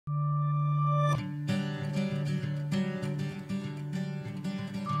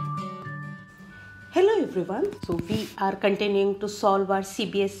everyone. So we are continuing to solve our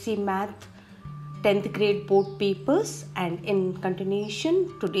CBSE Math 10th grade board papers, and in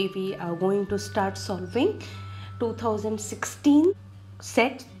continuation today we are going to start solving 2016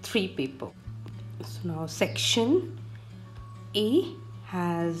 set 3 paper. So now section A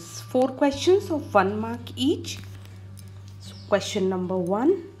has 4 questions of 1 mark each. So question number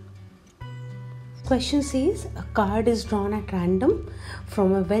 1. Question says a card is drawn at random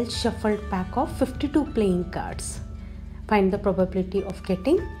from a well shuffled pack of 52 playing cards. Find the probability of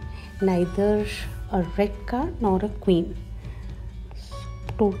getting neither a red card nor a queen.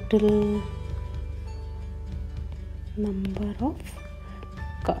 Total number of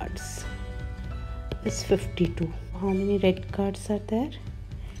cards is 52. How many red cards are there?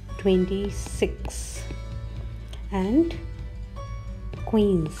 26. And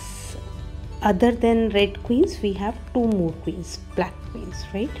queens. Other than red queens, we have 2 more queens, black queens,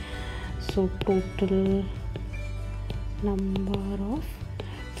 right? So total number of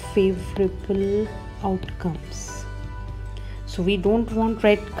favorable outcomes. So we don't want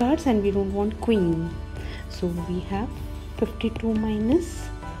red cards and we don't want queen. So we have 52 minus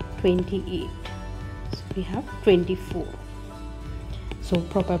 28. So we have 24. So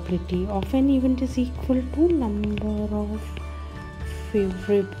probability of an event is equal to number of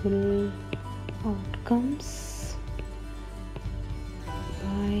favorable outcomes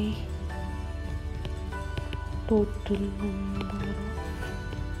by total number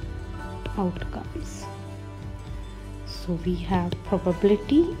of outcomes. So we have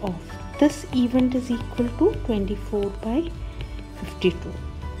probability of this event is equal to 24 by 52.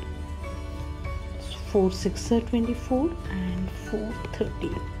 So 4 6 are 24 and 4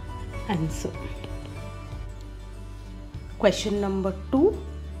 13. Answer. Question number 2.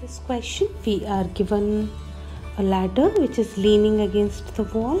 This question, we are given a ladder which is leaning against the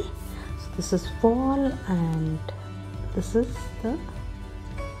wall. So this is wall and this is the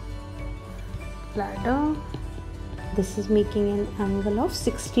ladder. This is making an angle of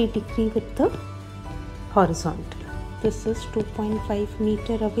 60 degrees with the horizontal. This is 2.5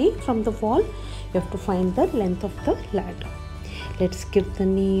 meter away from the wall. You have to find the length of the ladder. Let's give the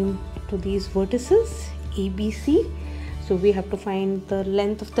name to these vertices ABC. So we have to find the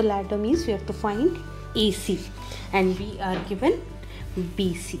length of the ladder, means we have to find AC, and we are given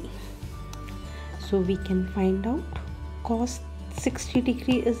BC. So we can find out cos 60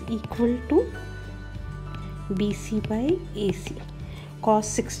 degree is equal to BC by AC. Cos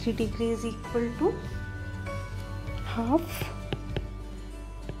 60 degree is equal to half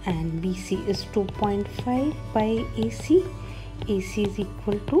and BC is 2.5 by AC. AC is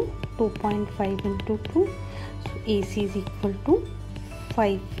equal to 2.5 into 2. So AC is equal to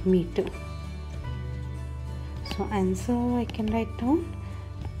 5 meter. So answer I can write down.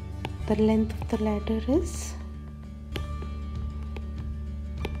 The length of the ladder is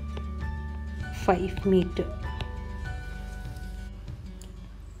 5 meter.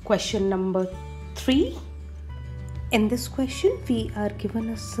 Question number 3. In this question we are given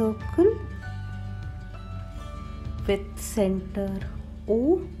a circle with center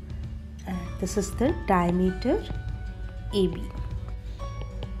O, and this is the diameter AB.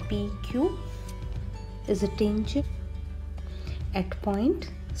 PQ is a tangent at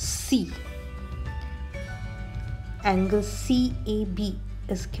point C. Angle CAB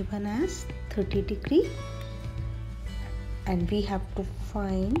is given as 30 degree, and we have to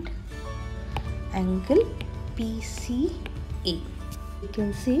find angle PCA. You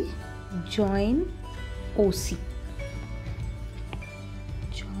can say join OC.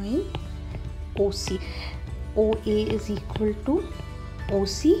 Join OC. OA is equal to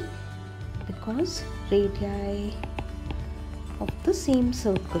OC because radii of the same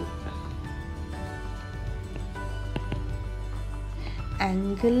circle.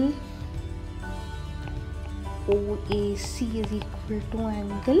 Angle OAC is equal to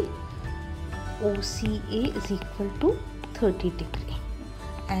angle OCA is equal to 30 degree.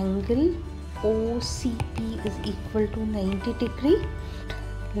 Angle OCP is equal to 90 degree.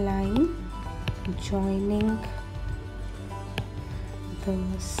 Line joining the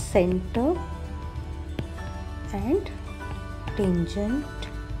center and tangent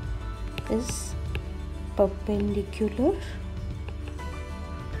is perpendicular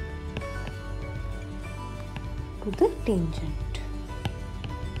to the tangent.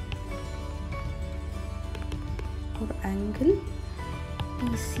 For angle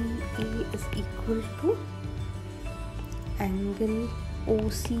PCA is equal to angle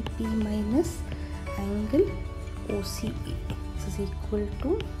OCP minus angle OCA. This is equal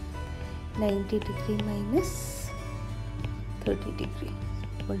to 90 degree minus 30 degree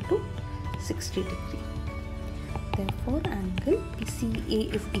equal to 60 degree. Therefore, angle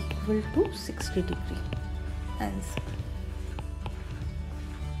PCA is equal to 60 degree. Answer.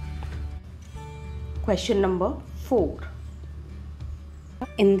 Question number 4.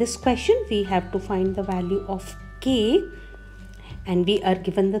 In this question, we have to find the value of K, and we are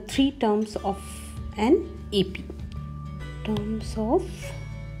given the 3 terms of an AP. Terms of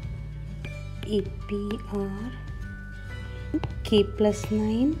AP are K plus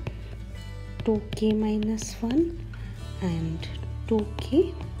 9, 2K minus 1 and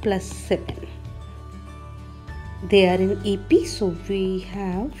 2K plus 7. They are in AP, so we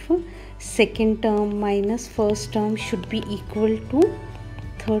have second term minus first term should be equal to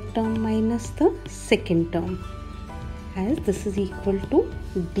third term minus the second term, as this is equal to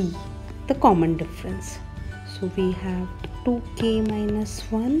D, the common difference. So we have 2K minus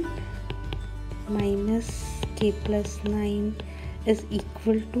 1 minus K plus 9 is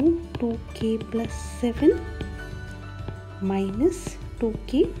equal to 2K plus 7 minus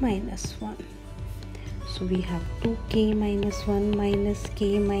 2K minus 1. So we have 2K minus 1 minus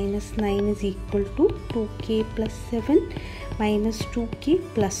K minus 9 is equal to 2K plus 7 minus 2K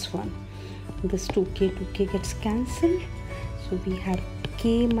plus 1. This 2K gets cancelled. So we have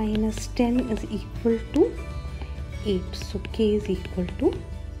K minus 10 is equal to 8. So K is equal to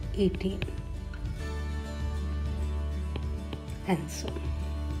 18. Answer.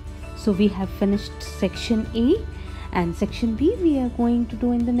 So we have finished section A, and section B we are going to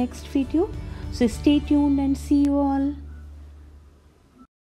do in the next video. So stay tuned and see you all.